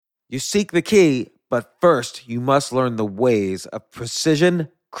You seek the key, but first you must learn the ways of precision,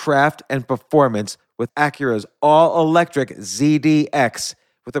 craft, and performance with Acura's all-electric ZDX.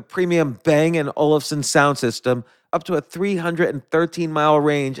 With a premium Bang & Olufsen sound system, up to a 313-mile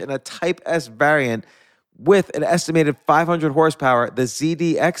range, and a Type S variant with an estimated 500 horsepower, the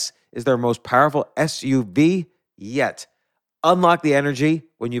ZDX is their most powerful SUV yet. Unlock the energy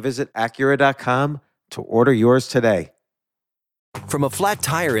when you visit Acura.com to order yours today. From a flat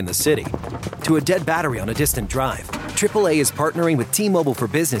tire in the city to a dead battery on a distant drive, AAA is partnering with T-Mobile for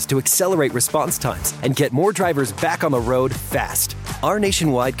Business to accelerate response times and get more drivers back on the road fast. Our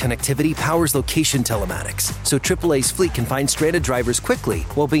nationwide connectivity powers location telematics, so AAA's fleet can find stranded drivers quickly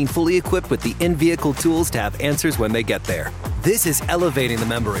while being fully equipped with the in-vehicle tools to have answers when they get there. This is elevating the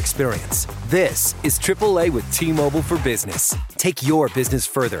member experience. This is AAA with T-Mobile for Business. Take your business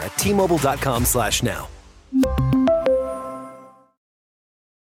further at T-Mobile.com/now.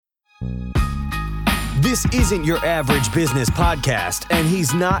 This isn't your average business podcast, and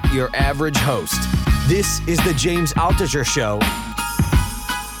he's not your average host. This is the James Altucher Show.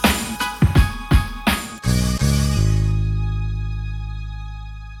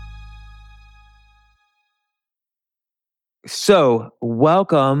 So,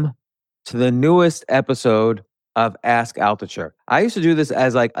 welcome to the newest episode of Ask Altucher. I used to do this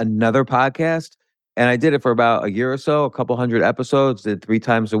as like another podcast, and I did it for about a year or so, a couple hundred episodes, did 3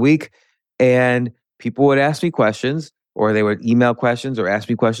 times a week, and people would ask me questions, or they would email questions or ask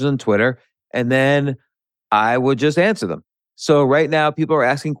me questions on Twitter, and then I would just answer them. So right now, people are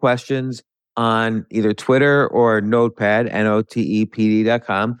asking questions on either Twitter or Notepad,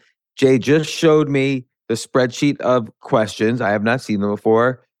 NOTEPD.com. Jay just showed me the spreadsheet of questions. I have not seen them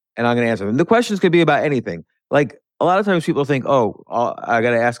before, and I'm going to answer them. The questions could be about anything. Like a lot of times people think, oh, I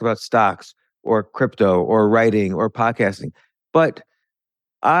got to ask about stocks or crypto or writing or podcasting. But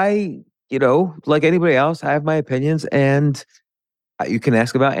like anybody else, I have my opinions, and you can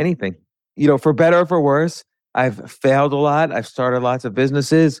ask about anything. For better or for worse, I've failed a lot. I've started lots of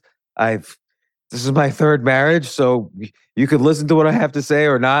businesses. This is my 3rd marriage, so you could listen to what I have to say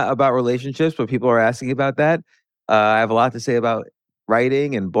or not about relationships, but people are asking about that. I have a lot to say about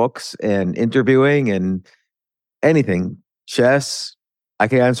writing and books and interviewing and anything. Chess. I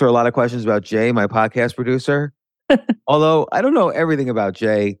can answer a lot of questions about Jay, my podcast producer. Although I don't know everything about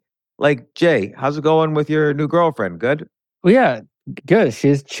Jay. Like, Jay, how's it going with your new girlfriend? Good? Well, yeah, good.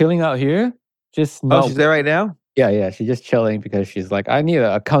 She's chilling out here. She's there right now? Yeah. She's just chilling because she's like, I need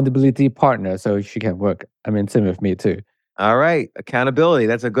an accountability partner so she can work. Same with me too. All right. Accountability.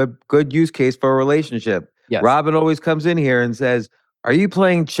 That's a good use case for a relationship. Yes. Robin always comes in here and says, are you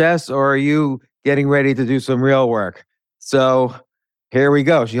playing chess or are you getting ready to do some real work? So here we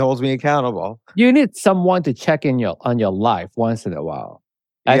go. She holds me accountable. You need someone to check in on your life once in a while.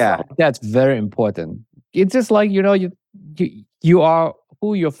 That's very important. It's just like, you are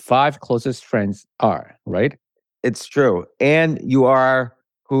who your 5 closest friends are, right? It's true. And you are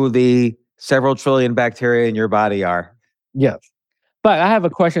who the several trillion bacteria in your body are. Yes. But I have a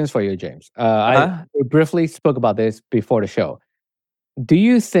question for you, James. I briefly spoke about this before the show. Do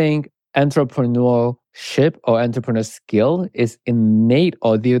you think entrepreneurship or entrepreneur skill is innate,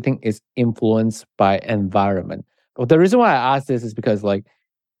 or do you think it's influenced by environment? Well, the reason why I ask this is because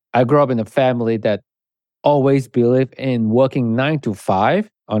I grew up in a family that always believed in working 9 to 5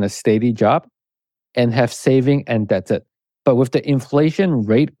 on a steady job and have saving, and that's it. But with the inflation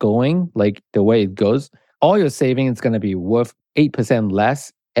rate going like the way it goes, all your saving is going to be worth 8%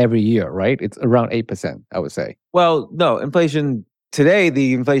 less every year, right? It's around 8%, I would say. Well, no, inflation today,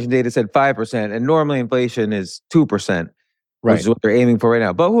 the inflation data said 5%, and normally inflation is 2%, which is what they're aiming for right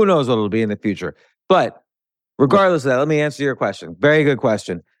now. But who knows what it'll be in the future. But regardless of that, let me answer your question. Very good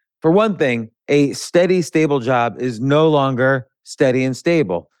question. For one thing, a steady, stable job is no longer steady and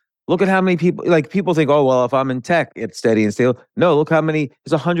stable. Look at how many people think, oh, well, if I'm in tech, it's steady and stable. No, look how many,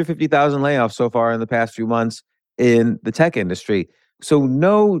 there's 150,000 layoffs so far in the past few months in the tech industry. So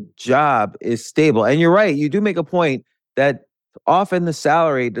no job is stable. And you're right, you do make a point that often the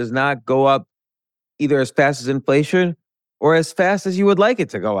salary does not go up either as fast as inflation or as fast as you would like it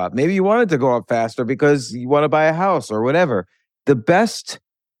to go up. Maybe you want it to go up faster because you want to buy a house or whatever. The best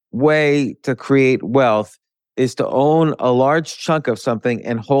way to create wealth is to own a large chunk of something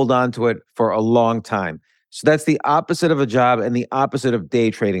and hold on to it for a long time. So that's the opposite of a job and the opposite of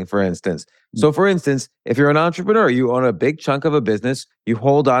day trading, for instance. So for instance, if you're an entrepreneur, you own a big chunk of a business, you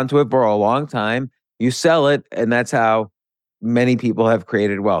hold on to it for a long time, you sell it, and that's how many people have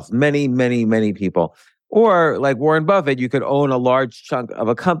created wealth. Many, many, many people. Or like Warren Buffett, you could own a large chunk of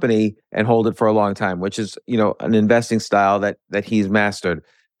a company and hold it for a long time, which is, an investing style that he's mastered.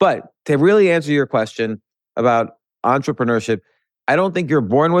 But to really answer your question about entrepreneurship, I don't think you're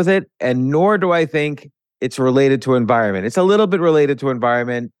born with it, and nor do I think it's related to environment. It's a little bit related to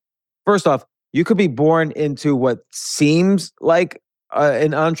environment. First off, you could be born into what seems like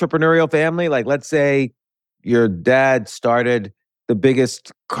an entrepreneurial family. Like, let's say your dad started the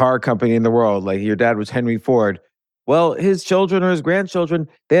biggest car company in the world. Like, your dad was Henry Ford. Well, his children or his grandchildren,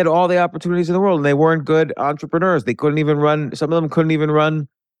 they had all the opportunities in the world, and they weren't good entrepreneurs. They couldn't even run, some of them couldn't even run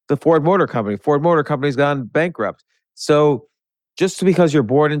the Ford Motor Company. Ford Motor Company's gone bankrupt. So just because you're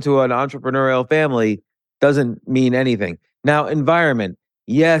born into an entrepreneurial family doesn't mean anything. Now, environment.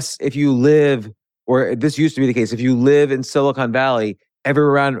 Yes, if you live, or this used to be the case, if you live in Silicon Valley,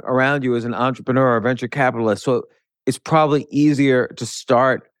 everyone around you is an entrepreneur or a venture capitalist. So it's probably easier to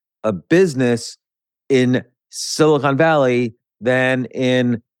start a business in Silicon Valley than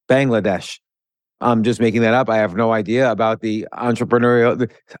in Bangladesh. I'm just making that up. I have no idea about the entrepreneurial.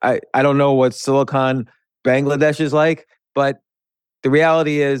 I don't know what Silicon Bangladesh is like, but the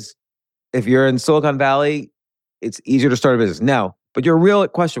reality is, if you're in Silicon Valley, it's easier to start a business. Now, but your real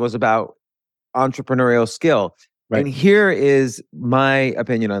question was about entrepreneurial skill. Right. And here is my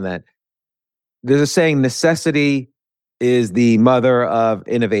opinion on that. There's a saying, necessity is the mother of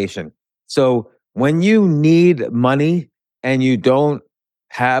innovation. So when you need money and you don't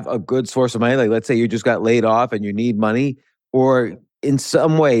have a good source of money, like let's say you just got laid off and you need money, or in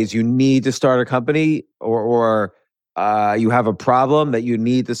some ways you need to start a company, or you have a problem that you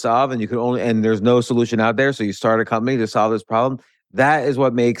need to solve and you can only, and there's no solution out there, so you start a company to solve this problem. That is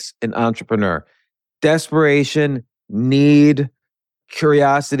what makes an entrepreneur. Desperation, need,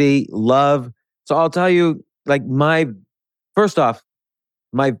 curiosity, love. So I'll tell you, like, first off,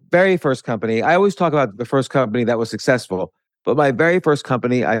 my very first company, I always talk about the first company that was successful, but my very first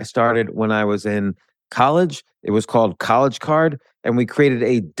company I started when I was in college. It was called College Card, and we created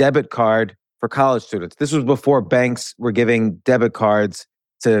a debit card for college students. This was before banks were giving debit cards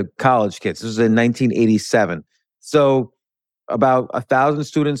to college kids. This was in 1987. So about 1,000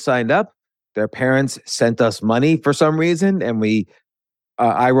 students signed up. Their parents sent us money for some reason, and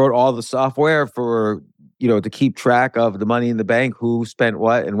I wrote all the software for, to keep track of the money in the bank, who spent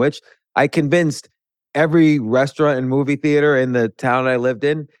what and which. I convinced every restaurant and movie theater in the town I lived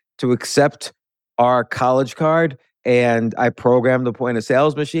in to accept our college card, and I programmed the point of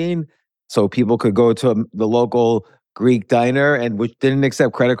sales machine so people could go to the local Greek diner, and which didn't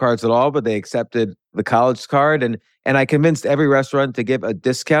accept credit cards at all, but they accepted the college card. And I convinced every restaurant to give a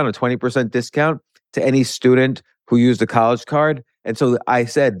discount, a 20% discount to any student who used a college card. And so I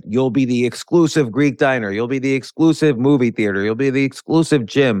said, you'll be the exclusive Greek diner, you'll be the exclusive movie theater, you'll be the exclusive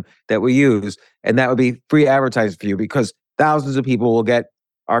gym that we use. And that would be free advertising for you, because thousands of people will get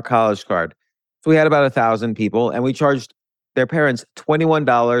our college card. So we had about 1,000 people, and we charged their parents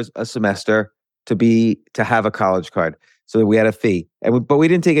 $21 a semester to have a college card. So we had a fee, but we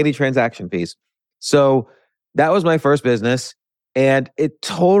didn't take any transaction fees. So that was my first business, and it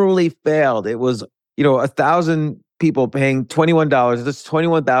totally failed. It was, 1,000 people paying $21. That's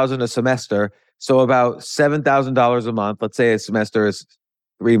 $21,000 a semester. So about $7,000 a month. Let's say a semester is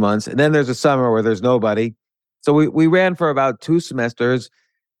 3 months. And then there's a summer where there's nobody. So we ran for about 2 semesters,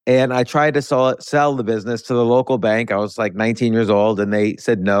 and I tried to sell the business to the local bank. I was like 19 years old, and they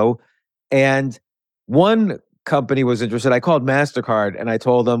said no. And one company was interested. I called MasterCard and I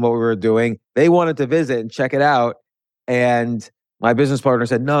told them what we were doing. They wanted to visit and check it out. And my business partner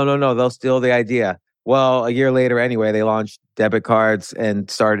said, no, they'll steal the idea. Well, a year later, anyway, they launched debit cards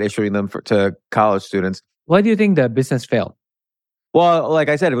and started issuing them to college students. Why do you think the business failed? Well, like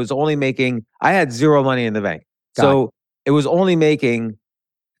I said, I had zero money in the bank. So it was only making,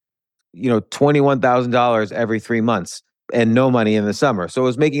 $21,000 every 3 months and no money in the summer. So it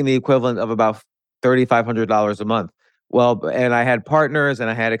was making the equivalent of about $3,500 a month. Well, and I had partners and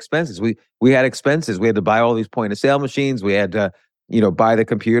I had expenses. We had expenses. We had to buy all these point of sale machines. We had to, buy the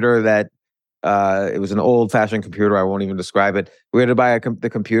computer that, it was an old fashioned computer. I won't even describe it. We had to buy the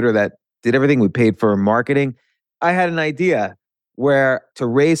computer that did everything. We paid for marketing. I had an idea where, to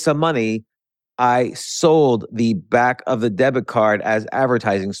raise some money, I sold the back of the debit card as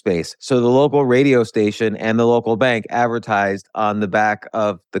advertising space. So the local radio station and the local bank advertised on the back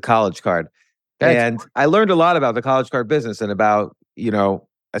of the college card. And I learned a lot about the college card business and about,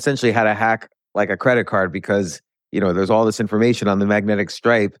 essentially how to hack like a credit card, because, there's all this information on the magnetic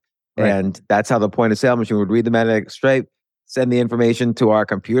stripe. Right. And that's how the point of sale machine would read the magnetic stripe, send the information to our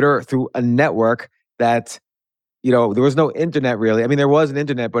computer through a network that, there was no internet really. I mean, there was an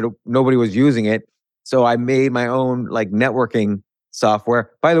internet, but nobody was using it. So I made my own like networking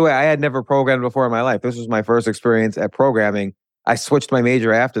software. By the way, I had never programmed before in my life. This was my first experience at programming. I switched my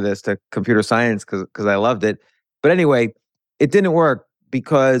major after this to computer science because I loved it. But anyway, it didn't work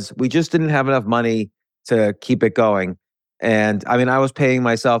because we just didn't have enough money to keep it going. And I mean, I was paying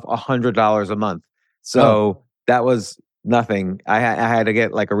myself $100 a month. So that was nothing. I had to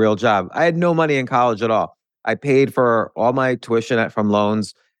get like a real job. I had no money in college at all. I paid for all my tuition from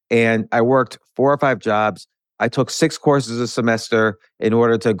loans, and I worked 4 or 5 jobs. I took 6 courses a semester in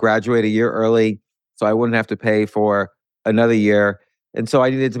order to graduate a year early so I wouldn't have to pay for another year. And so I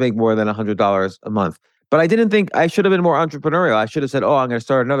needed to make more than $100 a month. But I didn't think I should have been more entrepreneurial. I should have said, I'm going to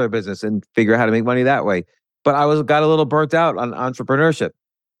start another business and figure out how to make money that way. But I got a little burnt out on entrepreneurship.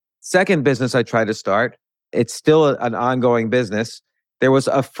 Second business I tried to start, it's still an ongoing business. There was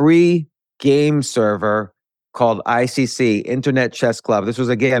a free game server called ICC, Internet Chess Club. This was,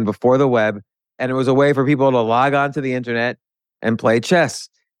 again, before the web. And it was a way for people to log on to the internet and play chess.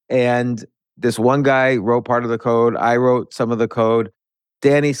 And this one guy wrote part of the code. I wrote some of the code.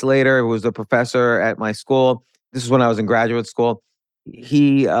 Danny Slater, who was the professor at my school. This is when I was in graduate school.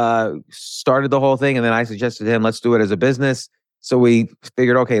 He started the whole thing, and then I suggested to him, let's do it as a business. So we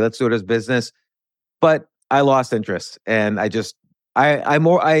figured, okay, let's do it as business. But I lost interest, and I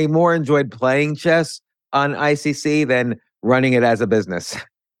more enjoyed playing chess on ICC than running it as a business.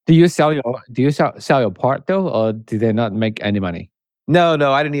 Do you sell your part though, or did they not make any money? No,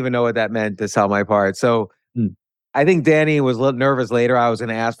 I didn't even know what that meant to sell my part. So I think Danny was a little nervous later. I was going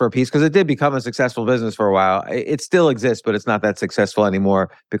to ask for a piece because it did become a successful business for a while. It still exists, but it's not that successful anymore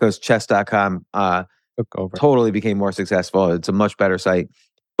because chess.com took over. Totally became more successful. It's a much better site.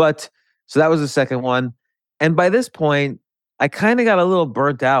 But so that was the second one. And by this point, I kind of got a little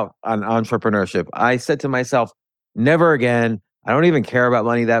burnt out on entrepreneurship. I said to myself, never again. I don't even care about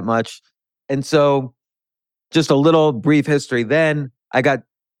money that much. And so just a little brief history. Then I got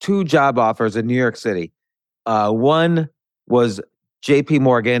 2 job offers in New York City. One was JP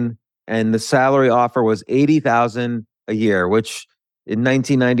Morgan, and the salary offer was $80,000 a year, which in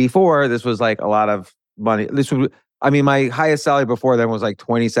 1994, this was like a lot of money. My highest salary before then was like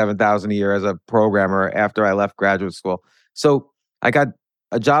 $27,000 a year as a programmer after I left graduate school. So I got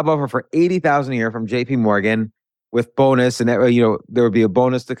a job offer for $80,000 a year from JP Morgan with bonus, and there would be a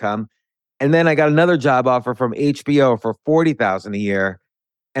bonus to come. And then I got another job offer from HBO for $40,000 a year,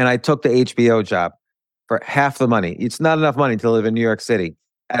 and I took the HBO job for half the money. It's not enough money to live in New York City,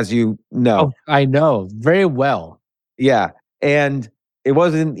 as you know. Oh, I know very well. Yeah, and it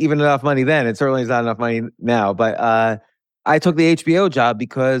wasn't even enough money then. It certainly is not enough money now. But I took the HBO job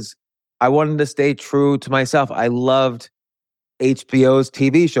because I wanted to stay true to myself. I loved HBO's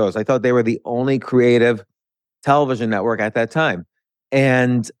TV shows. I thought they were the only creative television network at that time.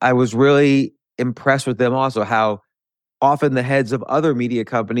 And I was really impressed with them also, how often the heads of other media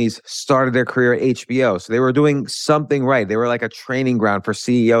companies started their career at HBO. So they were doing something right. They were like a training ground for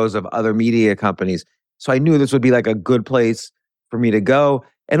CEOs of other media companies. So I knew this would be like a good place for me to go.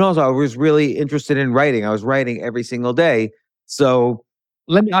 And also I was really interested in writing. I was writing every single day. So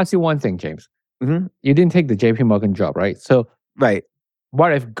let me ask you one thing, James. Mm-hmm. You didn't take the JP Morgan job, right? So right.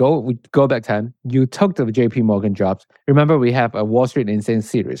 What if we go back time, you took the JP Morgan jobs. Remember, we have a Wall Street Insane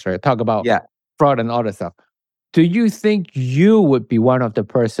series, right? Talk about fraud and all that stuff. Do you think you would be one of the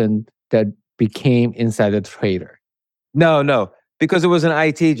person that became insider trader? No, because it was an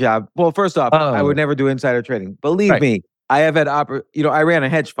IT job. Well, first off, I would never do insider trading. Believe me, I have had, I ran a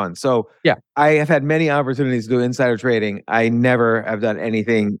hedge fund. So I have had many opportunities to do insider trading. I never have done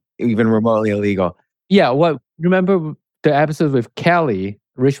anything even remotely illegal. Yeah, remember the episode with Kelly,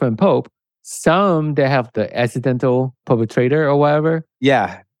 Richmond Pope, some they have the accidental perpetrator or whatever.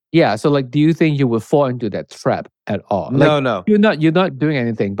 Yeah. Yeah. So do you think you would fall into that trap at all? No. You're not doing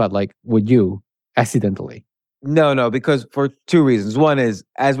anything, but would you accidentally? No, because for 2 reasons. One is,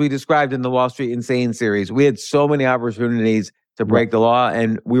 as we described in the Wall Street Insane series, we had so many opportunities to break the law,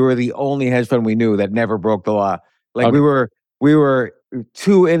 and we were the only hedge fund we knew that never broke the law. We were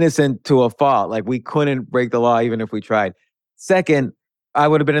too innocent to a fault. We couldn't break the law even if we tried. Second, I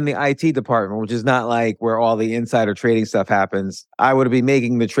would have been in the IT department, which is not where all the insider trading stuff happens. I would have been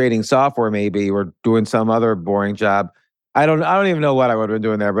making the trading software maybe, or doing some other boring job. I don't even know what I would have been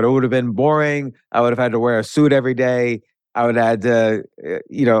doing there, but it would have been boring. I would have had to wear a suit every day. I would have had to,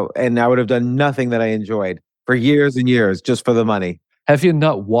 and I would have done nothing that I enjoyed for years and years just for the money. Have you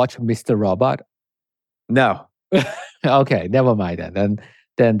not watched Mr. Robot? No. Okay, never mind then.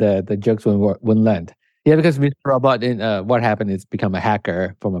 Then the jokes wouldn't land. Yeah, because Mr. Robot, what happened is become a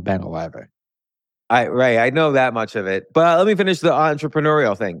hacker from a bank or whatever. I know that much of it. But let me finish the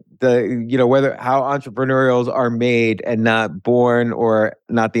entrepreneurial thing. How entrepreneurials are made and not born, or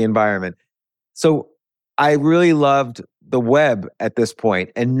not the environment. So I really loved the web at this point,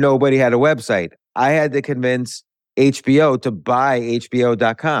 and nobody had a website. I had to convince HBO to buy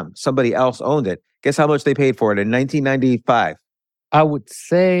HBO.com. Somebody else owned it. Guess how much they paid for it in 1995? I would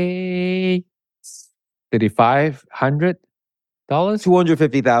say $3,500.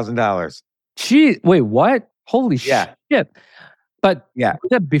 $250,000. Gee, wait, what? Holy Yeah. shit! But Yeah. was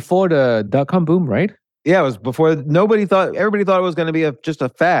that before the dot-com boom, right? Yeah, it was before. Everybody thought it was going to be just a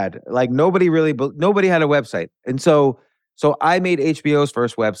fad. Like nobody had a website, and so I made HBO's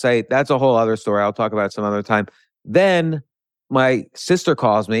first website. That's a whole other story. I'll talk about it some other time. Then my sister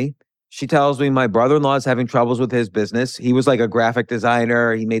calls me. She tells me my brother-in-law is having troubles with his business. He was like a graphic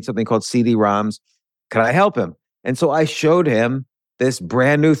designer. He made something called CD-ROMs. Can I help him? And so I showed him this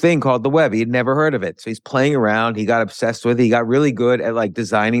brand new thing called the web. He'd never heard of it. So he's playing around. He got obsessed with it. He got really good at like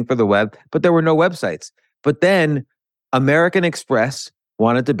designing for the web, but there were no websites. But then American Express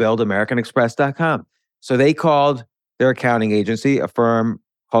wanted to build AmericanExpress.com. So they called their accounting agency, a firm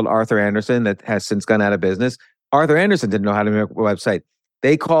called Arthur Andersen that has since gone out of business. Arthur Andersen didn't know how to make a website.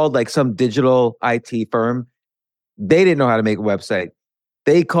 They called like some digital IT firm. They didn't know how to make a website.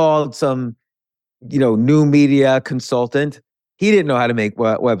 They called some, new media consultant. He didn't know how to make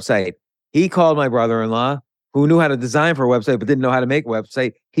a website. He called my brother-in-law, who knew how to design for a website, but didn't know how to make a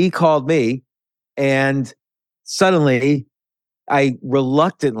website. He called me, and suddenly I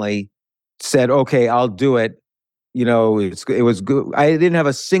reluctantly said, okay, I'll do it. It was good. I didn't have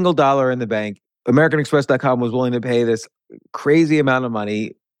a single dollar in the bank. AmericanExpress.com was willing to pay this crazy amount of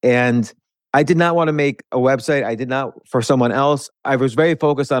money. And I did not want to make a website. I did not for someone else. I was very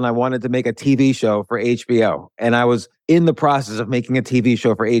focused on, I wanted to make a TV show for HBO. And I was in the process of making a TV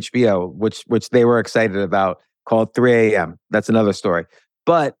show for HBO, which they were excited about, called 3 a.m. That's another story.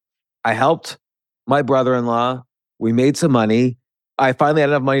 But I helped my brother-in-law. We made some money. I finally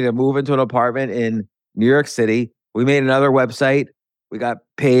had enough money to move into an apartment in New York City. We made another website. We got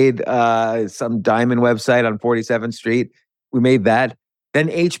paid some diamond website on 47th Street. We made that. Then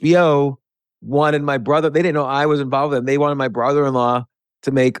HBO wanted my brother. They didn't know I was involved with them. They wanted my brother-in-law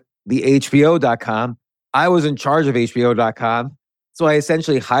to make the HBO.com. I was in charge of HBO.com. So I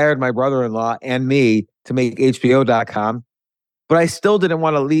essentially hired my brother-in-law and me to make HBO.com. But I still didn't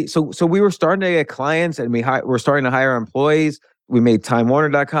want to leave. So we were starting to get clients, and we were starting to hire employees. We made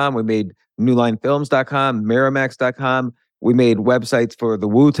TimeWarner.com. We made NewLineFilms.com, Miramax.com. We made websites for the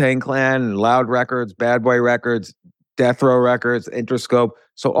Wu-Tang Clan, Loud Records, Bad Boy Records, Death Row Records, Interscope.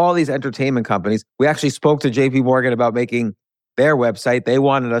 So all these entertainment companies. We actually spoke to JP Morgan about making their website. They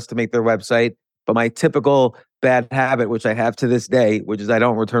wanted us to make their website. But my typical bad habit, which I have to this day, which is I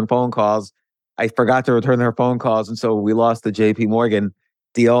don't return phone calls. I forgot to return their phone calls. And so we lost the JP Morgan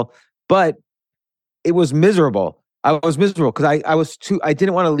deal. But it was miserable. I was miserable because I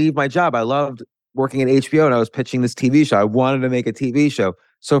didn't want to leave my job. I loved working at HBO, and I was pitching this TV show. I wanted to make a TV show.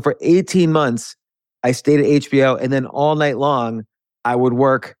 So for 18 months, I stayed at HBO, and then all night long, I would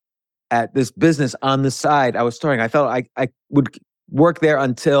work at this business on the side. I was starting. I felt I would work there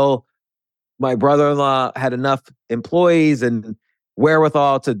until my brother-in-law had enough employees and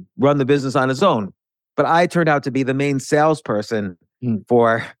wherewithal to run the business on his own. But I turned out to be the main salesperson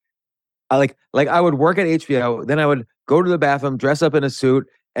for, like I would work at HBO, then I would go to the bathroom, dress up in a suit,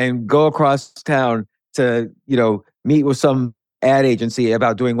 and go across town to, meet with some ad agency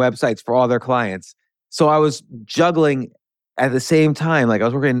about doing websites for all their clients. So I was juggling at the same time. Like I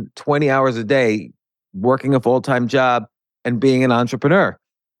was working 20 hours a day, working a full-time job and being an entrepreneur.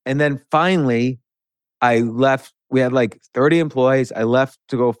 And then finally, I left. We had like 30 employees. I left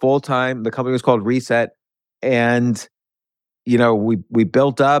to go full-time. The company was called Reset. And, we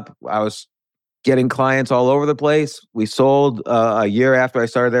built up. I was getting clients all over the place. We sold a year after I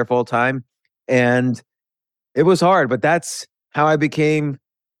started there full-time. And it was hard, but that's how I became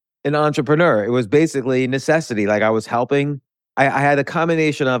an entrepreneur. It was basically necessity. Like I was helping. I had a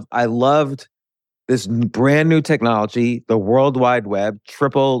combination of, I loved this brand new technology, the World Wide Web,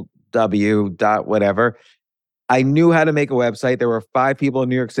 www.whatever. I knew how to make a website. There were 5 people in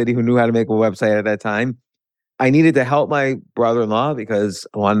New York City who knew how to make a website at that time. I needed to help my brother-in-law because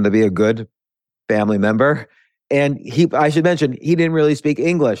I wanted to be a good family member. And I should mention, he didn't really speak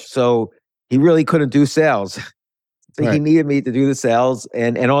English, so he really couldn't do sales. So He needed me to do the sales.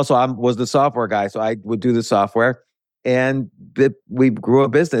 And also I was the software guy, so I would do the software. And we grew a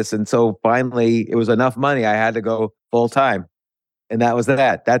business. And so finally, it was enough money. I had to go full time. And that was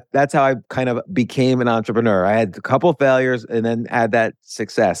that. That's how I kind of became an entrepreneur. I had a couple of failures and then had that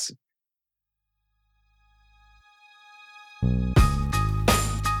success.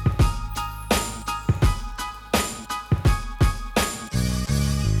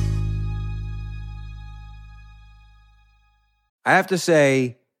 I have to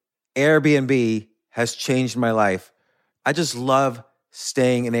say, Airbnb has changed my life. I just love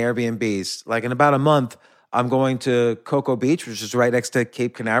staying in Airbnbs. Like in about a month, I'm going to Cocoa Beach, which is right next to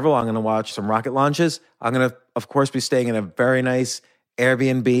Cape Canaveral. I'm going to watch some rocket launches. I'm going to, of course, be staying in a very nice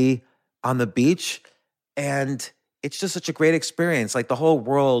Airbnb on the beach. And it's just such a great experience. Like the whole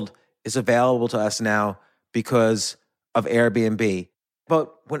world is available to us now because of Airbnb.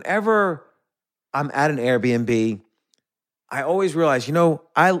 But whenever I'm at an Airbnb, I always realize, the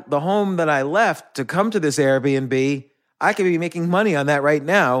home that I left to come to this Airbnb, I could be making money on that right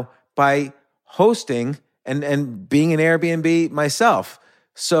now by hosting and being an Airbnb myself.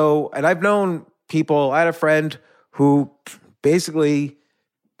 So, and I've known people, I had a friend who basically,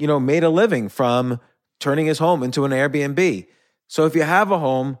 made a living from turning his home into an Airbnb. So if you have a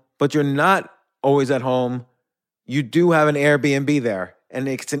home, but you're not always at home, you do have an Airbnb there. And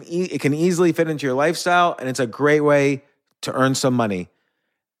it can easily fit into your lifestyle, and it's a great way to earn some money.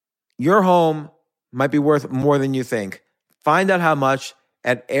 Your home might be worth more than you think. Find out how much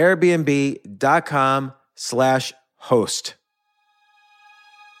at airbnb.com/host.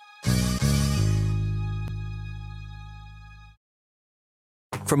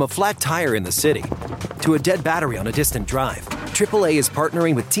 From a flat tire in the city to a dead battery on a distant drive, AAA is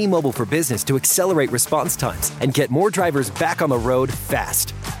partnering with T-Mobile for Business to accelerate response times and get more drivers back on the road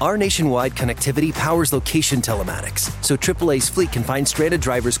fast. Our nationwide connectivity powers location telematics, so AAA's fleet can find stranded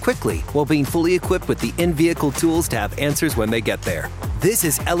drivers quickly while being fully equipped with the in-vehicle tools to have answers when they get there. This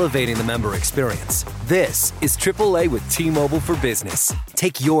is elevating the member experience. This is AAA with T-Mobile for Business.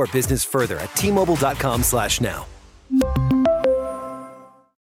 Take your business further at T-Mobile.com/now.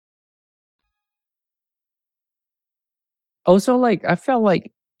 Also, I felt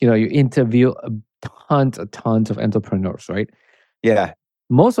like, you interview tons of entrepreneurs, right? Yeah.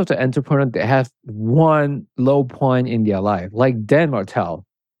 Most of the entrepreneurs, they have one low point in their life. Like Dan Martell,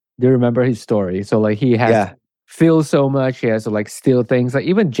 do you remember his story? So he has feel so much, he has to steal things. Like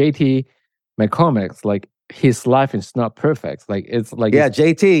even JT McCormick's, his life is not perfect.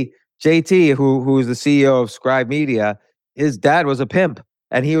 JT, who's the CEO of Scribe Media, his dad was a pimp.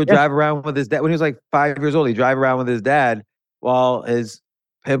 And he would drive around with his dad. When he was 5 years old, he'd drive around with his dad while his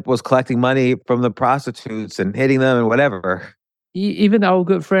pimp was collecting money from the prostitutes and hitting them and whatever. Even our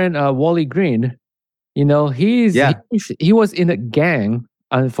good friend Wally Green, he was in a gang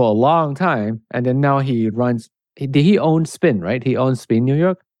for a long time, and then now he runs. He own Spin, right? He owns Spin New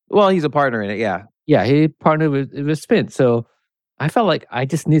York. Well, he's a partner in it. Yeah. Yeah, he partnered with Spin. So I felt like I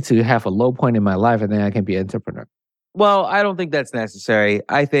just need to have a low point in my life, and then I can be an entrepreneur. Well, I don't think that's necessary.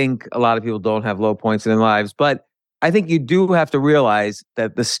 I think a lot of people don't have low points in their lives, but I think you do have to realize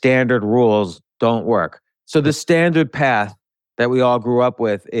that the standard rules don't work. So the standard path that we all grew up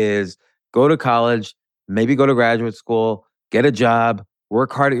with is go to college, maybe go to graduate school, get a job,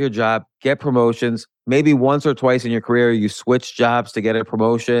 work hard at your job, get promotions. Maybe once or twice in your career, you switch jobs to get a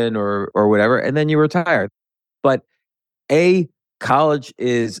promotion or whatever, and then you retire. But college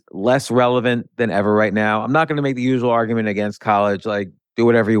is less relevant than ever right now. I'm not going to make the usual argument against college, do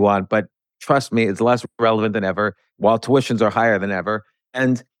whatever you want, but trust me, it's less relevant than ever, while tuitions are higher than ever,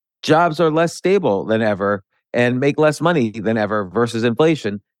 and jobs are less stable than ever and make less money than ever versus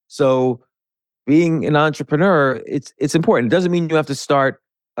inflation. So being an entrepreneur, it's important. It doesn't mean you have to start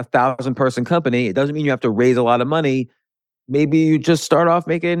a 1,000-person company. It doesn't mean you have to raise a lot of money. Maybe you just start off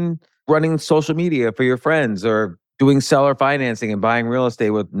running social media for your friends, or doing seller financing and buying real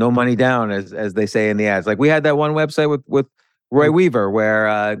estate with no money down, as they say in the ads. We had that one website with Roy Weaver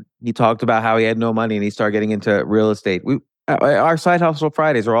where he talked about how he had no money and he started getting into real estate. Our Side Hustle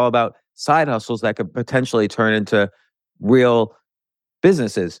Fridays are all about side hustles that could potentially turn into real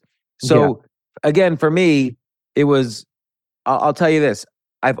businesses. So again, for me, it was, I'll tell you this,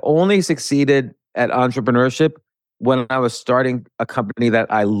 I've only succeeded at entrepreneurship when I was starting a company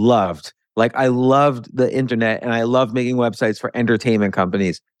that I loved. I loved the internet and I loved making websites for entertainment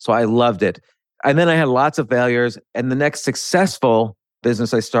companies. So I loved it. And then I had lots of failures. And the next successful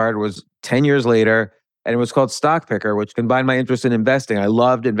business I started was 10 years later. And it was called Stock Picker, which combined my interest in investing. I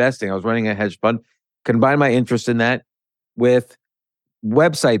loved investing. I was running a hedge fund. Combined my interest in that with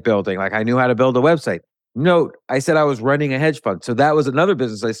website building. I knew how to build a website. Note, I said I was running a hedge fund. So that was another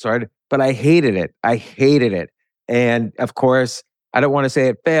business I started, but I hated it. And of course, I don't want to say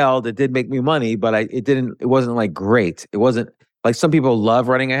it failed. It did make me money, but it wasn't great. It wasn't some people love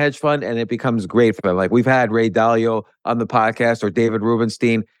running a hedge fund and it becomes great for them. We've had Ray Dalio on the podcast, or David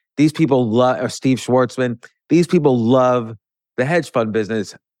Rubenstein. These people love, or Steve Schwartzman. These people love the hedge fund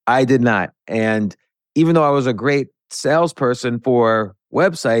business. I did not. And even though I was a great salesperson for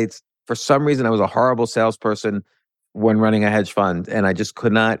websites, for some reason I was a horrible salesperson when running a hedge fund, and I just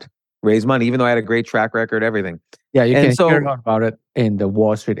could not raise money, even though I had a great track record, everything. Yeah, you And can so, hear about it in the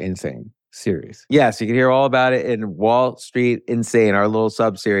Wall Street Insane series. yes, you can hear all about it in Wall Street Insane, our little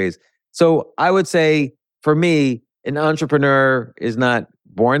sub series. So I would say for me, an entrepreneur is not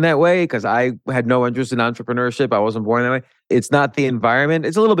born that way because I had no interest in entrepreneurship. I wasn't born that way. It's not the environment.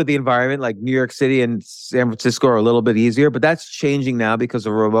 It's a little bit the environment, like New York City and San Francisco are a little bit easier, but that's changing now because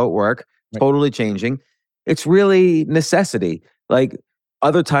of remote work, totally changing. It's really necessity. Like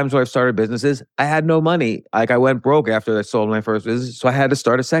other times where I've started businesses, I had no money. Like I went broke after I sold my first business. So I had to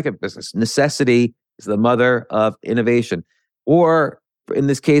start a second business. Necessity is the mother of innovation. Or in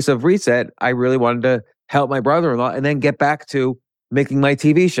this case of Reset, I really wanted to help my brother-in-law and then get back to making my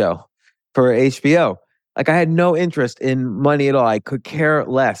TV show for HBO. Like I had no interest in money at all. I could care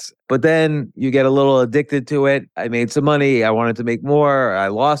less. But then you get a little addicted to it. I made some money. I wanted to make more. I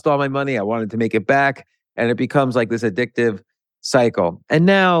lost all my money. I wanted to make it back. And it becomes like this addictive cycle. And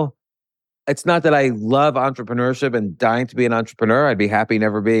now it's not that I love entrepreneurship and dying to be an entrepreneur. I'd be happy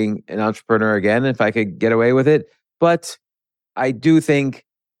never being an entrepreneur again if I could get away with it. But I do think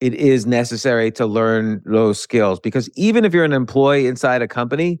it is necessary to learn those skills because even if you're an employee inside a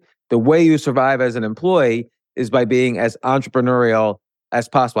company, the way you survive as an employee is by being as entrepreneurial as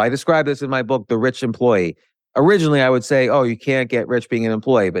possible. I describe this in my book, The Rich Employee. Originally, I would say, oh, you can't get rich being an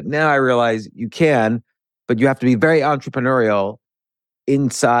employee. But now I realize you can, but you have to be very entrepreneurial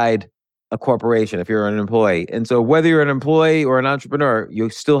inside a corporation if you're an employee. And so whether you're an employee or an entrepreneur, you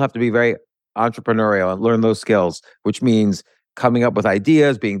still have to be very entrepreneurial and learn those skills, which means coming up with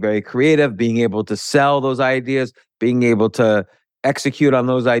ideas, being very creative, being able to sell those ideas, being able to execute on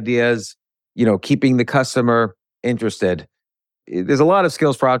those ideas, keeping the customer interested. There's a lot of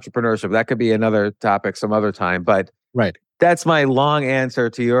skills for entrepreneurship. That could be another topic some other time, but that's my long answer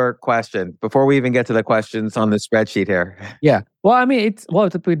to your question before we even get to the questions on the spreadsheet here. Yeah. Well, I mean,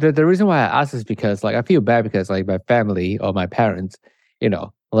 the reason why I ask is because like I feel bad because like my family or my parents,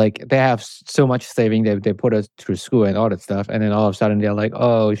 like they have so much saving, they put us through school and all that stuff. And then all of a sudden they're like,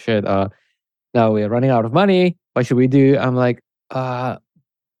 oh shit, now we're running out of money. What should we do? I'm like, I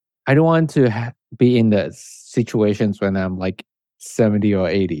don't want to be in the situations when I'm like 70 or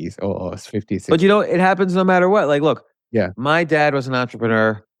 80s or 50, 60. But it happens no matter what. Like, look, my dad was an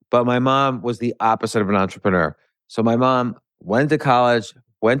entrepreneur, but my mom was the opposite of an entrepreneur. So my mom went to college,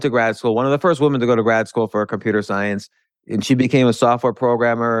 went to grad school, one of the first women to go to grad school for computer science. And she became a software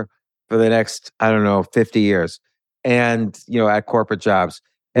programmer for the next, 50 years. And, at corporate jobs.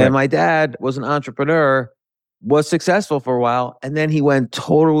 And my dad was an entrepreneur, was successful for a while, and then he went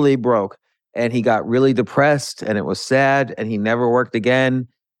totally broke. And he got really depressed, and it was sad, and he never worked again.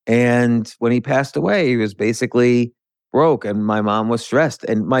 And when he passed away, he was basically broke, and my mom was stressed.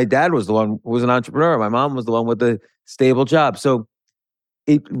 And my dad was the one who was an entrepreneur. My mom was the one with the stable job. So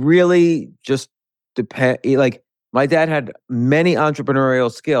it really just depends. Like, my dad had many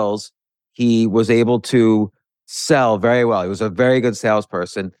entrepreneurial skills. He was able to sell very well. He was a very good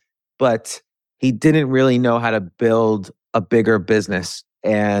salesperson, but he didn't really know how to build a bigger business.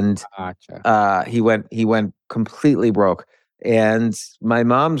 And he went completely broke. And my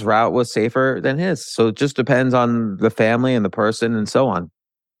mom's route was safer than his. So it just depends on the family and the person and so on.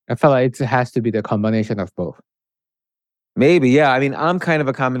 I feel like it has to be the combination of both. Maybe, yeah. I mean, I'm kind of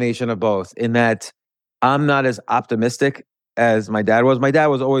a combination of both in that I'm not as optimistic as my dad was. My dad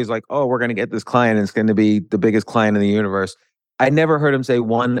was always like, oh, we're going to get this client and it's going to be the biggest client in the universe. I never heard him say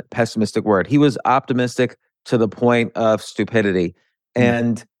one pessimistic word. He was optimistic to the point of stupidity.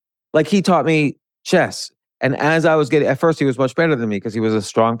 And like he taught me chess. And as I was at first he was much better than me because he was a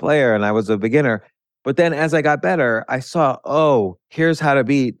strong player and I was a beginner. But then as I got better, I saw, oh, here's how to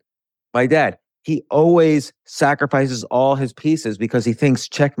beat my dad. He always sacrifices all his pieces because he thinks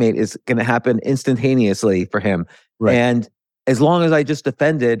checkmate is going to happen instantaneously for him. And as long as I just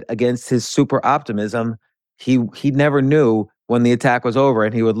defended against his super optimism, he never knew when the attack was over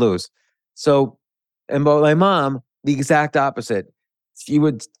and he would lose. So, and but my mom, the exact opposite. She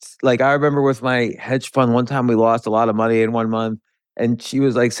would, like, I remember with my hedge fund, one time we lost a lot of money in 1 month. And she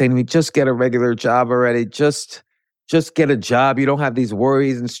was like saying to me, just get a regular job already. Just get a job. You don't have these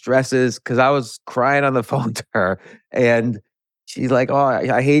worries and stresses. Cause I was crying on the phone to her. And she's like, oh,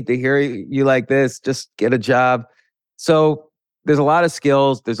 I hate to hear you like this. Just get a job. So there's a lot of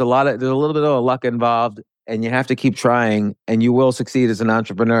skills. There's a little bit of luck involved. And you have to keep trying. And you will succeed as an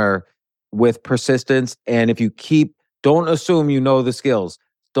entrepreneur with persistence. And if you don't assume you know the skills.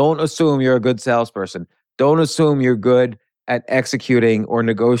 Don't assume you're a good salesperson. Don't assume you're good at executing or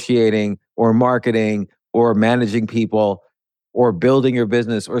negotiating or marketing or managing people. or building your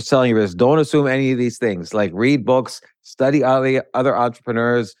business or selling your business. Don't assume any of these things. Like read books, study other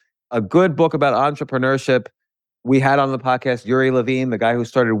entrepreneurs. A good book about entrepreneurship, we had on the podcast Yuri Levine, the guy who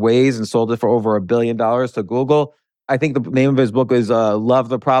started Waze and sold it for over $1 billion to Google. I think the name of his book is Love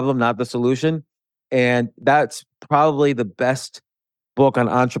the Problem, Not the Solution. And that's probably the best book on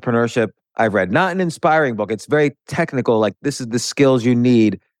entrepreneurship I've read. Not an inspiring book. It's very technical. Like, this is the skills you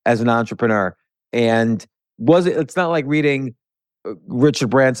need as an entrepreneur. And it's not like reading Richard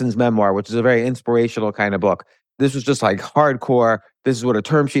Branson's memoir, which is a very inspirational kind of book. This was just like hardcore. This is what a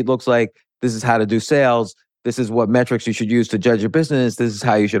term sheet looks like. This is how to do sales. This is what metrics you should use to judge your business. This is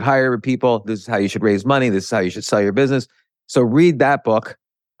how you should hire people. This is how you should raise money. This is how you should sell your business. So read that book.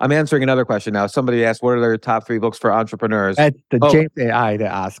 I'm answering another question now. Somebody asked, what are their top 3 books for entrepreneurs? At the James AI to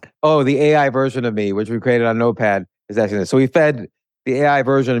ask. Oh, the AI version of me, which we created on Notepad, is asking this. So we fed the AI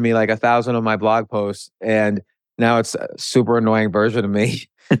version of me like 1,000 of my blog posts, and now it's a super annoying version of me.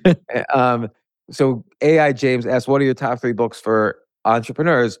 So AI James asked, what are your top 3 books for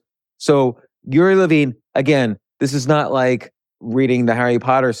entrepreneurs? So Yuri Levine, again, this is not like reading the Harry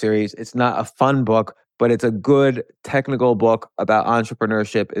Potter series. It's not a fun book, but it's a good technical book about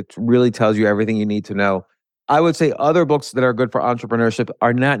entrepreneurship. It really tells you everything you need to know. I would say other books that are good for entrepreneurship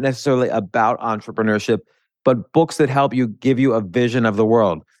are not necessarily about entrepreneurship, but books that help you, give you a vision of the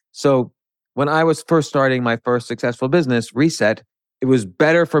world. So when I was first starting my first successful business, Reset, it was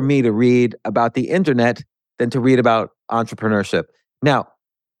better for me to read about the internet than to read about entrepreneurship. Now,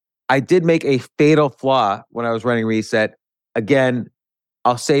 I did make a fatal flaw when I was running Reset. Again,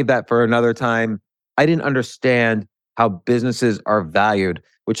 I'll save that for another time. I didn't understand how businesses are valued,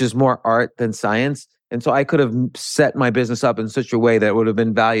 which is more art than science. And so I could have set my business up in such a way that it would have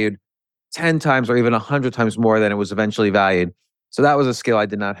been valued 10 times or even 100 times more than it was eventually valued. So that was a skill I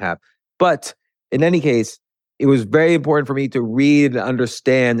did not have. But in any case, it was very important for me to read,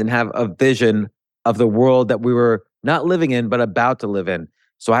 understand, and have a vision of the world that we were not living in, but about to live in.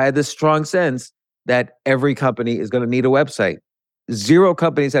 So I had this strong sense that every company is going to need a website. 0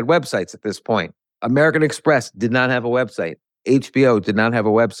 companies had websites at this point. American Express did not have a website. HBO did not have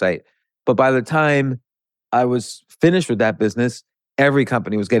a website. But by the time I was finished with that business, every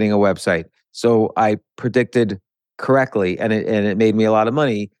company was getting a website. So I predicted correctly, and it made me a lot of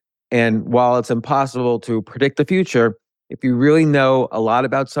money. And while it's impossible to predict the future, if you really know a lot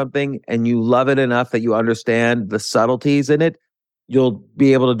about something and you love it enough that you understand the subtleties in it, you'll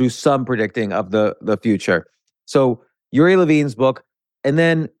be able to do some predicting of the future. So Yuri Levine's book. And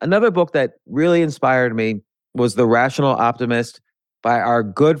then another book that really inspired me was The Rational Optimist by our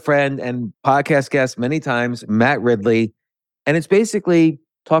good friend and podcast guest many times, Matt Ridley. And it's basically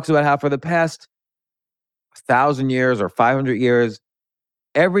talks about how for the past 1,000 years or 500 years,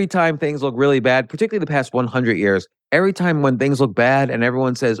 every time things look really bad, particularly the past 100 years, every time when things look bad and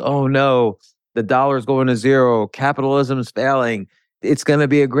everyone says, oh no, the dollar's going to zero, capitalism's failing, it's going to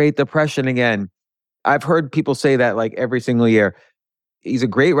be a Great Depression again. I've heard people say that like every single year. He's a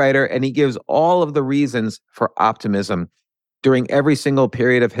great writer, and he gives all of the reasons for optimism during every single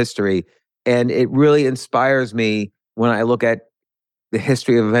period of history. And it really inspires me when I look at the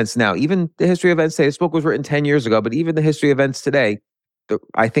history of events now. Even the history of events today, this book was written 10 years ago, but even the history of events today,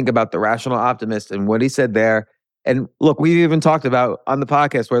 I think about The Rational Optimist and what he said there. And look, we've even talked about on the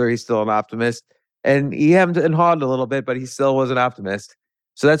podcast whether he's still an optimist. And he hemmed and hawed a little bit, but he still was an optimist.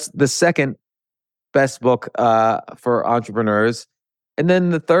 So that's the second best book for entrepreneurs. And then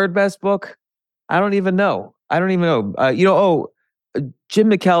the third best book, I don't even know. Jim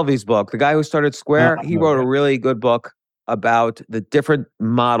McKelvey's book, the guy who started Square, he wrote a really good book about the different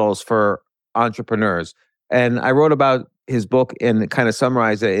models for entrepreneurs. And I wrote about his book and kind of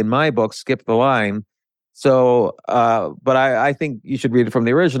summarized it in my book, Skip the Line. So, but I think you should read it from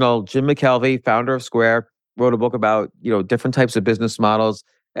the original. Jim McKelvey, founder of Square, wrote a book about, different types of business models.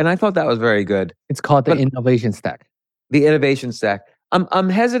 And I thought that was very good. It's called The Innovation Stack. The Innovation Stack. I'm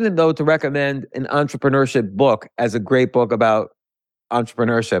hesitant, though, to recommend an entrepreneurship book as a great book about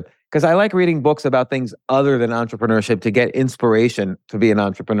entrepreneurship, because I like reading books about things other than entrepreneurship to get inspiration to be an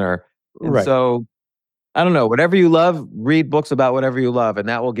entrepreneur. And right. So, I don't know, whatever you love, read books about whatever you love, and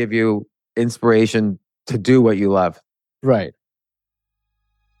that will give you inspiration to do what you love. Right.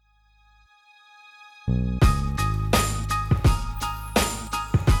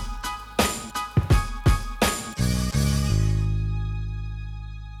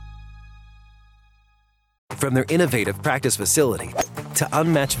 From their innovative practice facility to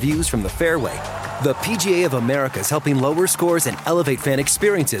unmatched views from the fairway, The PGA of America is helping lower scores and elevate fan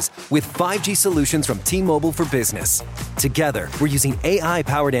experiences with 5G solutions from T-Mobile for Business. Together, we're using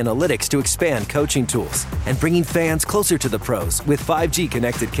AI-powered analytics to expand coaching tools and bringing fans closer to the pros with 5G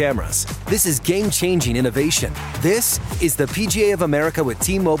connected cameras. This is game-changing innovation. This is the PGA of America with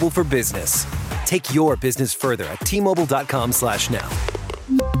T-Mobile for Business. Take your business further at T-Mobile.com/now.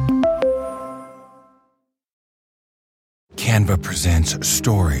 Canva presents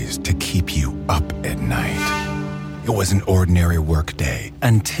stories to keep you up at night. It was an ordinary workday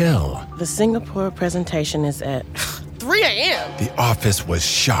until the Singapore presentation is at 3 a.m. The office was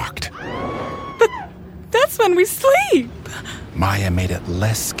shocked. But that's when we sleep. Maya made it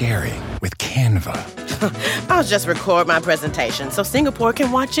less scary with Canva. I'll just record my presentation so Singapore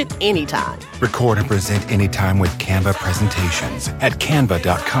can watch it anytime. Record and present anytime with Canva presentations at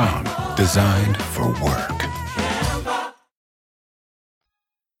canva.com. Designed for work.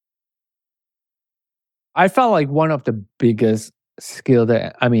 I felt like one of the biggest skill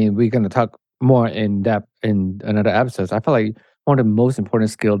that, we're going to talk more in depth in another episode. I feel like one of the most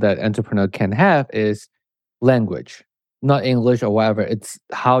important skill that entrepreneur can have is language, not English or whatever. It's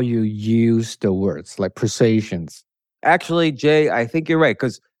how you use the words, like precisions. Actually, Jay, I think you're right.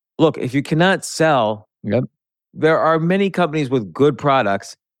 Because look, if you cannot sell, there are many companies with good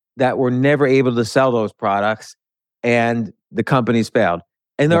products that were never able to sell those products and the companies failed.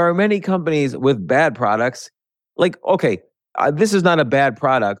 And there are many companies with bad products. Like, okay, this is not a bad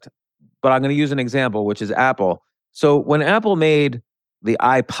product, but I'm going to use an example, which is Apple. So when Apple made the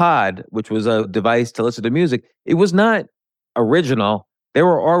iPod, which was a device to listen to music, it was not original. There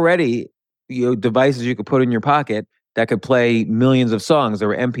were already devices you could put in your pocket that could play millions of songs. There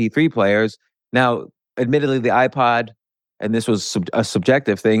were MP3 players. Now, admittedly, the iPod, and this was a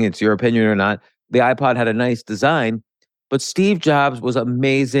subjective thing, it's your opinion or not, the iPod had a nice design. But Steve Jobs was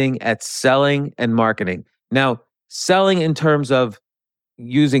amazing at selling and marketing. Now, selling in terms of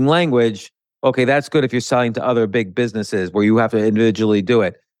using language, okay, that's good if you're selling to other big businesses where you have to individually do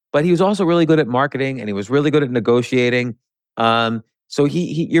it. But he was also really good at marketing and he was really good at negotiating. So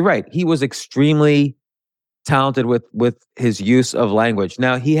you're right. He was extremely talented with his use of language.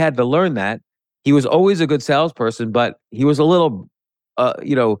 Now, he had to learn that. He was always a good salesperson, but he was a little,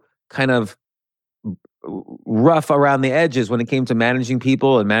 kind of rough around the edges when it came to managing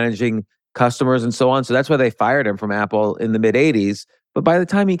people and managing customers and so on. So that's why they fired him from Apple in the mid 80s. But by the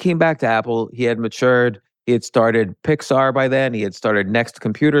time he came back to Apple, he had matured. He had started Pixar by then. He had started Next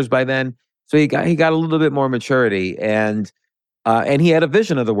Computers by then. So he got a little bit more maturity and he had a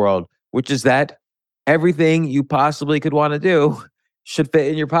vision of the world, which is that everything you possibly could want to do should fit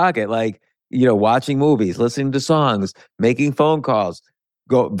in your pocket. Like, watching movies, listening to songs, making phone calls,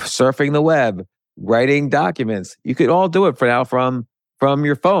 go surfing the web, writing documents. You could all do it for now from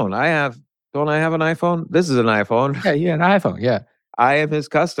your phone. Don't I have an iPhone? This is an iPhone. Yeah, you have an iPhone. Yeah. I am his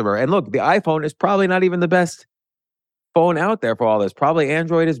customer. And look, the iPhone is probably not even the best phone out there for all this. Probably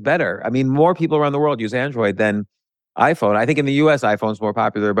Android is better. More people around the world use Android than iPhone. I think in the US, iPhone's more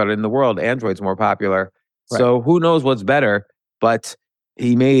popular, but in the world, Android's more popular. Right. So who knows what's better, but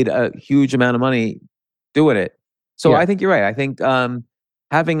he made a huge amount of money doing it. So I think you're right. I think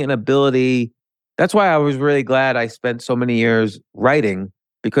having an ability, that's why I was really glad I spent so many years writing,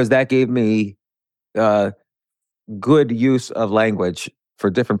 because that gave me good use of language for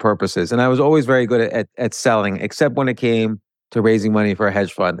different purposes. And I was always very good at selling, except when it came to raising money for a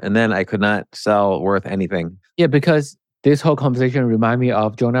hedge fund. And then I could not sell worth anything. Yeah, because this whole conversation reminded me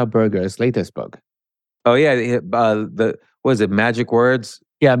of Jonah Berger's latest book. Oh, yeah. What is it, Magic Words?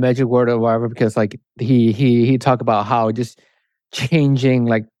 Yeah, Magic Word or whatever, because like he talked about how just changing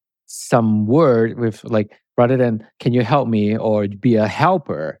like some word with like, rather than can you help me or be a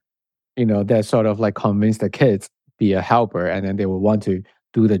helper, that sort of like convince the kids be a helper, and then they will want to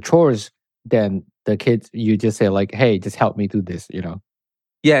do the chores. Then the kids, you just say like, hey, just help me do this,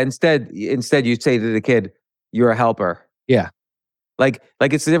 Yeah, instead you say to the kid, you're a helper. Yeah. Like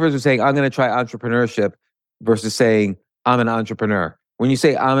it's the difference between saying, I'm going to try entrepreneurship versus saying, I'm an entrepreneur. When you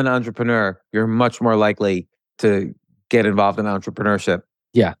say I'm an entrepreneur, you're much more likely to get involved in entrepreneurship.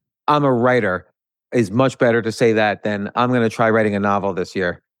 Yeah. I'm a writer is much better to say that than I'm going to try writing a novel this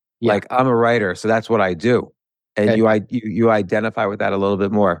year. Yeah. Like I'm a writer, so that's what I do. And you identify with that a little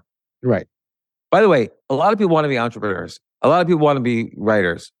bit more. Right. By the way, a lot of people want to be entrepreneurs. A lot of people want to be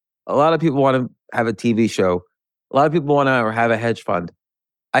writers. A lot of people want to have a TV show. A lot of people want to have a hedge fund.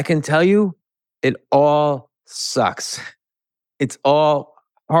 I can tell you, it all sucks. It's all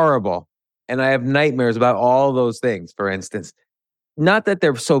horrible. And I have nightmares about all those things, for instance. Not that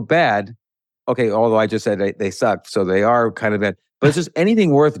they're so bad. Okay, although I just said they suck, so they are kind of bad. But it's just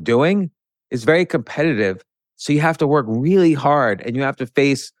anything worth doing is very competitive. So you have to work really hard and you have to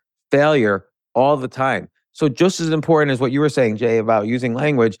face failure all the time. So just as important as what you were saying, Jay, about using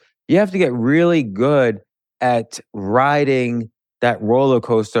language, you have to get really good at riding that roller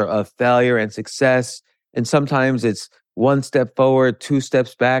coaster of failure and success. And sometimes it's one step forward, two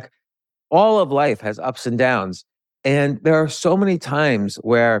steps back. All of life has ups and downs. And there are so many times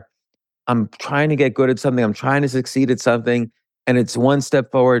where I'm trying to get good at something, I'm trying to succeed at something, and it's one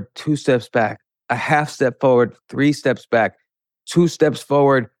step forward, two steps back, a half step forward, three steps back, two steps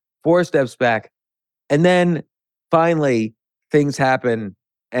forward, four steps back. And then finally, things happen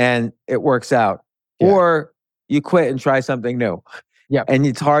and it works out. Yeah. Or you quit and try something new. Yeah. And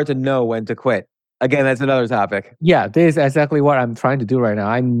it's hard to know when to quit. Again, that's another topic. Yeah, this is exactly what I'm trying to do right now.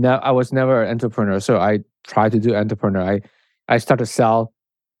 I was never an entrepreneur, so I try to do entrepreneur. I start to sell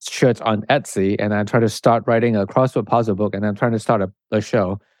shirts on Etsy, and I try to start writing a crossword puzzle book, and I'm trying to start a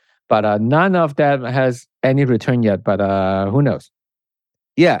show. But none of that has any return yet, but who knows?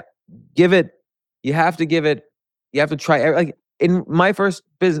 Yeah, you have to give it, you have to try. Like in my first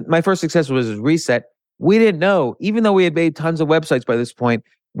business, my first success was Reset. We didn't know, even though we had made tons of websites by this point,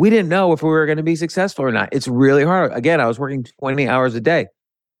 we didn't know if we were going to be successful or not. It's really hard. Again, I was working 20 hours a day.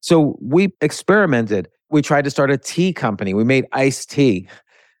 So we experimented. We tried to start a tea company. We made iced tea.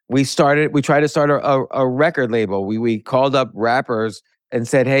 We tried to start a record label. We called up rappers and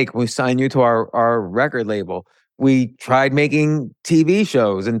said, hey, can we sign you to our record label? We tried making TV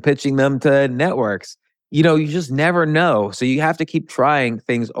shows and pitching them to networks. You know, you just never know. So you have to keep trying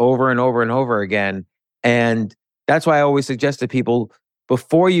things over and over and over again. And that's why I always suggest to people,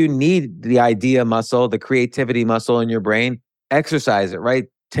 before you need the idea muscle, the creativity muscle in your brain, exercise it, right?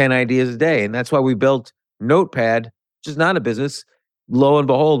 10 ideas a day. And that's why we built Notepad, which is not a business. Lo and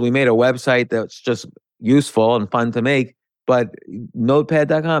behold, we made a website that's just useful and fun to make. But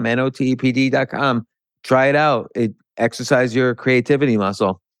notepad.com, notepd.com, try it out. It exercise your creativity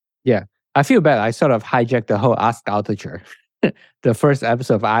muscle. Yeah. I feel bad. I sort of hijacked the whole Ask Altucher. The first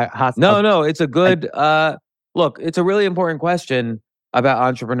episode of Ask Altucher. No, it's a good, look, it's a really important question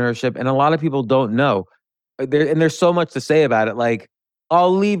about entrepreneurship, and a lot of people don't know. There's so much to say about it. Like,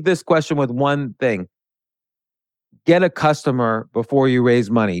 I'll leave this question with one thing. Get a customer before you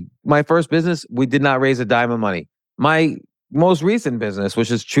raise money. My first business, we did not raise a dime of money. My most recent business,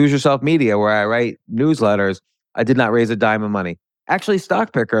 which is Choose Yourself Media, where I write newsletters, I did not raise a dime of money. Actually,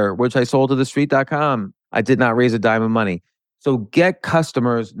 Stock Picker, which I sold to thestreet.com, I did not raise a dime of money. So get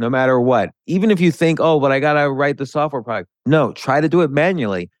customers no matter what. Even if you think, oh, but I got to write the software product. No, try to do it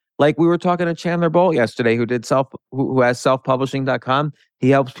manually. Like we were talking to Chandler Bolt yesterday, who has selfpublishing.com. He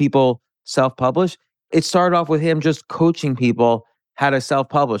helps people self-publish. It started off with him just coaching people how to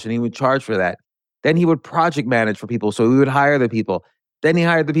self-publish, and he would charge for that. Then he would project manage for people, so he would hire the people. Then he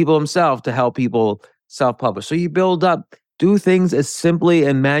hired the people himself to help people self-publish. So you build up, do things as simply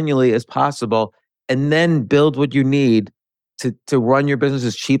and manually as possible, and then build what you need to run your business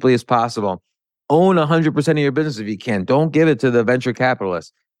as cheaply as possible. Own 100% of your business if you can. Don't give it to the venture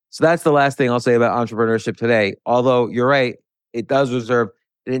capitalists. So that's the last thing I'll say about entrepreneurship today. Although you're right, it does reserve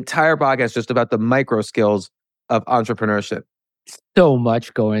an entire podcast just about the micro skills of entrepreneurship. So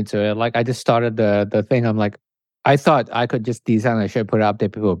much go into it. Like I just started the thing. I'm like, I thought I could just design a shirt, put it up there,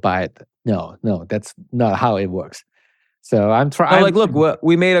 people would buy it. No, that's not how it works. So I'm trying. Like, look,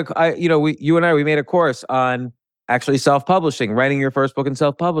 we made you and I made a course on actually self-publishing, writing your first book in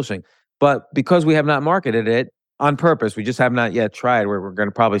self-publishing. But because we have not marketed it on purpose, we just have not yet tried. We're going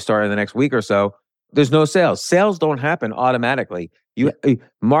to probably start in the next week or so. There's no sales. Sales don't happen automatically.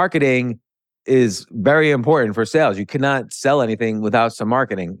 Marketing is very important for sales. You cannot sell anything without some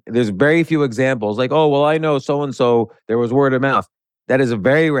marketing. There's very few examples like, oh, well, I know so-and-so, there was word of mouth. That is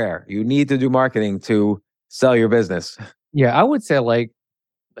very rare. You need to do marketing to sell your business. Yeah, I would say like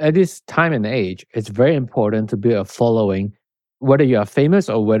at this time and age, it's very important to build a following, whether you are famous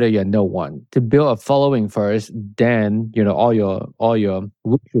or whether you're no one. To build a following first, then all your.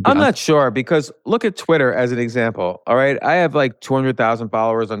 I'm not sure, because look at Twitter as an example. All right, I have like 200,000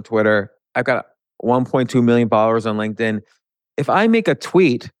 followers on Twitter. I've got 1.2 million followers on LinkedIn. If I make a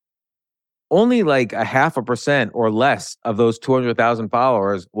tweet, only like 0.5% or less of those 200,000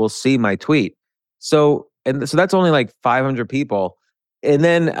 followers will see my tweet. So that's only like 500 people. And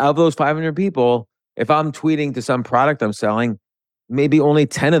then of those 500 people, if I'm tweeting to some product I'm selling, maybe only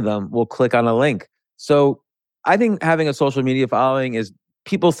 10 of them will click on a link. So I think having a social media following is,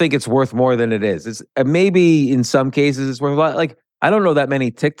 people think it's worth more than it is. It's maybe in some cases it's worth a lot. Like, I don't know that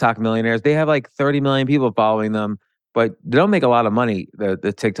many TikTok millionaires. They have like 30 million people following them, but they don't make a lot of money, the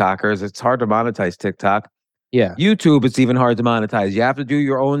TikTokers. It's hard to monetize TikTok. Yeah. YouTube, it's even hard to monetize. You have to do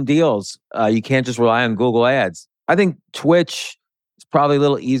your own deals. You can't just rely on Google Ads. I think Twitch is probably a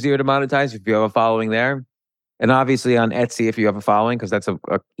little easier to monetize if you have a following there. And obviously on Etsy if you have a following, because that's a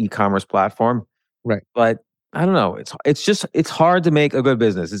e-commerce platform. Right. But I don't know. It's hard to make a good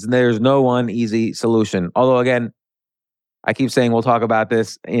business. There's no one easy solution. Although again, I keep saying we'll talk about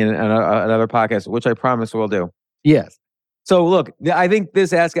this in another podcast, which I promise we'll do. Yes. So look, I think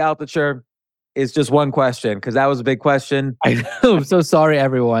this Ask Altucher is just one question because that was a big question. I know. I'm so sorry,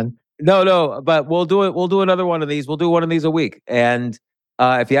 everyone. No, but we'll do it. We'll do another one of these. We'll do one of these a week. And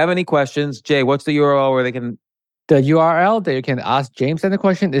if you have any questions, Jay, what's the URL where they can? The URL that you can ask James any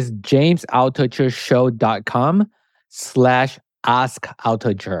question is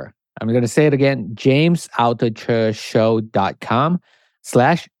jamesaltuchershow.com/askaltucher. I'm going to say it again,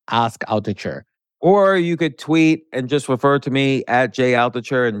 jamesaltuchershow.com/askaltucher. Or you could tweet and just refer to me at Jay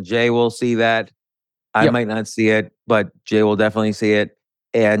Altucher, and Jay will see that. I might not see it, but Jay will definitely see it.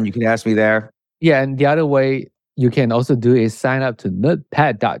 And you can ask me there. Yeah, and the other way you can also do is sign up to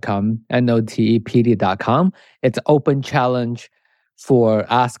notepad.com, notepd.com. It's an open challenge for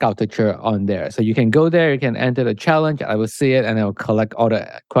Ask Altucher on there. So you can go there, you can enter the challenge. I will see it and I will collect all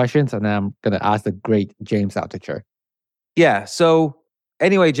the questions and then I'm going to ask the great James Altucher. Yeah. So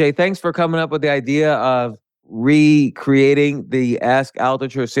anyway, Jay, thanks for coming up with the idea of recreating the Ask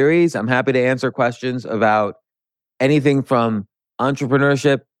Altucher series. I'm happy to answer questions about anything from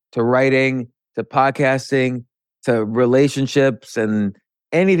entrepreneurship to writing to podcasting to relationships and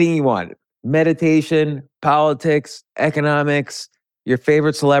anything you want. Meditation, politics, economics, your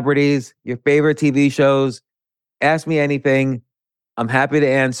favorite celebrities, your favorite TV shows. Ask me anything. I'm happy to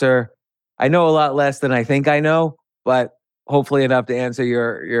answer. I know a lot less than I think I know, but hopefully enough to answer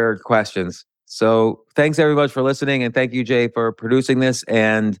your questions. So thanks everybody for listening. And thank you, Jay, for producing this.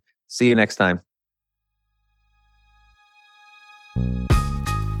 And see you next time.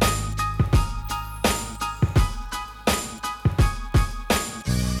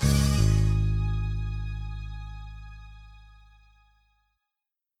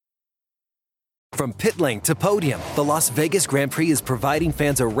 From pit lane to podium, the Las Vegas Grand Prix is providing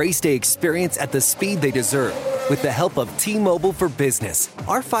fans a race day experience at the speed they deserve. With the help of T-Mobile for Business,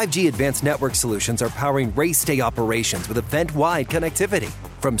 our 5G advanced network solutions are powering race day operations with event-wide connectivity.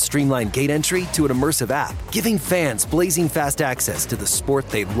 From streamlined gate entry to an immersive app, giving fans blazing fast access to the sport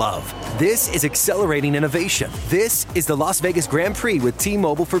they love. This is accelerating innovation. This is the Las Vegas Grand Prix with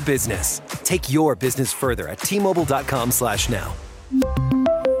T-Mobile for Business. Take your business further at T-Mobile.com/now.